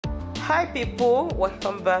Hi people,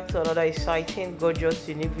 welcome back to another exciting, gorgeous,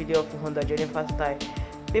 unique video of Honda Jennifer style.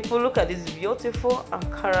 People, look at this beautiful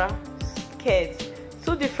Ankara skirt.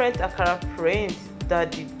 Two different Ankara prints.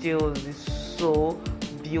 That details is so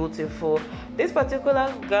beautiful. This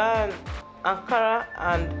particular gown, Ankara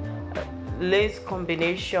and lace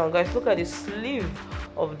combination, guys, look at the sleeve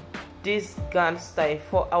of this gown style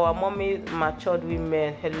for our mommy matured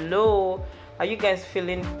women. Hello, are you guys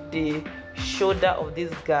feeling the shoulder of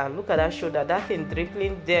this gown? Look at that shoulder, that thing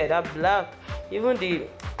dripping there, that black, even the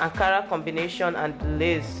Ankara combination and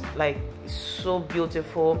lace, like, so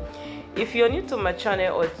beautiful. If you're new to my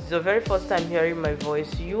channel or it's your very first time hearing my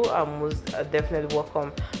voice, you are most definitely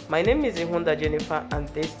welcome. My name is Honda Jennifer and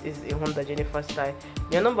this is Honda Jennifer style,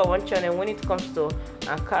 your number one channel when it comes to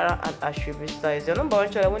Ankara and Ashrabi styles, your number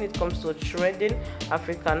one channel when it comes to trending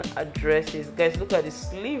African dresses. Guys, look at the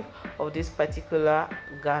sleeve of this particular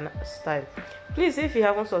gown style. Please, if you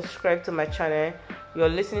haven't subscribed to my channel, you're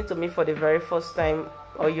listening to me for the very first time,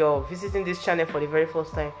 or you're visiting this channel for the very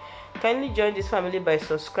first time, kindly join this family by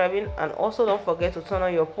subscribing, and also don't forget to turn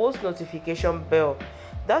on your post notification bell.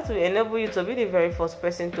 That will enable you to be the very first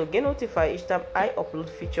person to get notified each time I upload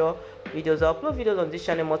feature videos. I upload videos on this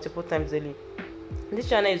channel multiple times daily. This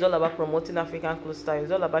channel is all about promoting African clothes styles.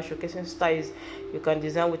 It's all about showcasing styles you can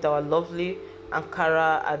design with our lovely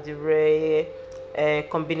Ankara, Adire,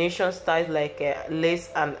 combination styles like lace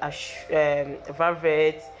and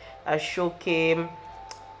velvet, showcase,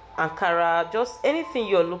 Ankara, just anything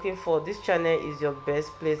you're looking for. This channel is your best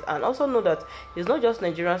place. And also know that it's not just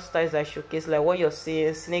Nigerian styles I showcase, like what you're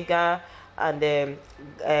seeing, Senegal and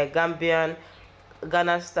Gambian,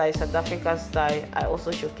 Ghana style, South Africa style, I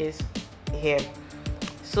also showcase here.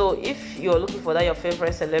 So if you're looking for that your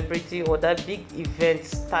favorite celebrity or that big event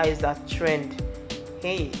styles that trend,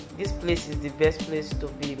 hey, this place is the best place to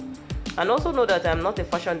be. And also know that I'm not a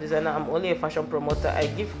fashion designer, I'm only a fashion promoter. I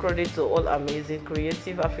give credit to all amazing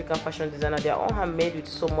creative African fashion designers. They are all handmade with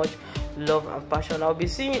so much love and passion. I'll be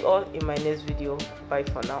seeing you all in my next video. Bye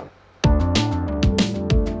for now.